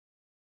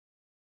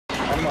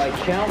my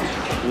count.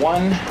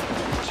 1,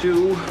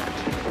 2,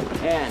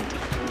 and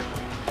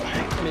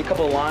give me a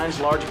couple of lines,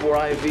 large bore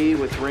IV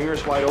with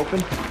ringers wide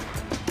open.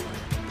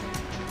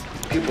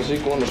 Pupils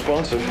equal and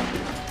responsive.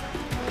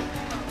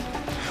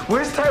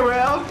 Where's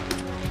Tyrell?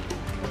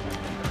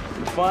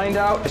 We'll find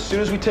out as soon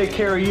as we take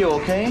care of you,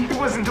 okay? He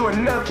wasn't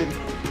doing nothing.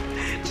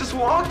 Just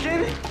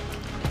walking.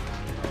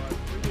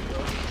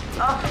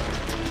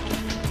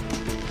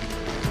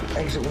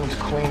 Exit wound's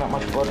clean, not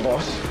much blood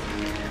loss.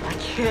 I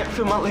can't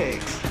feel my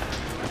legs.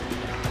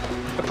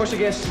 Push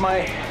against my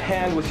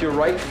hand with your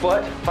right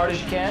foot, hard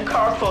as you can.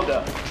 Car pulled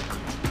up.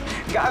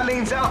 Guy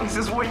leans out and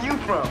says, "Where you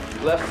from?"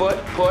 Left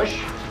foot, push.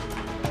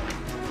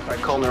 All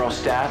right, call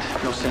neurostat.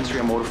 No sensory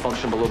or motor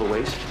function below the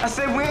waist. I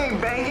said, "We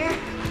ain't banging."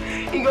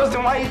 He goes,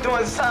 "Then why you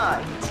throwing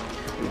signs?"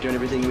 We're doing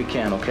everything we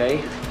can,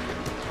 okay?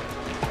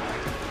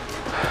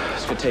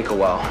 It's gonna take a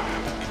while.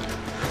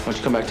 Why don't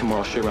you come back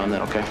tomorrow, I'll show you around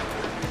then, okay?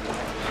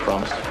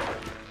 Promise.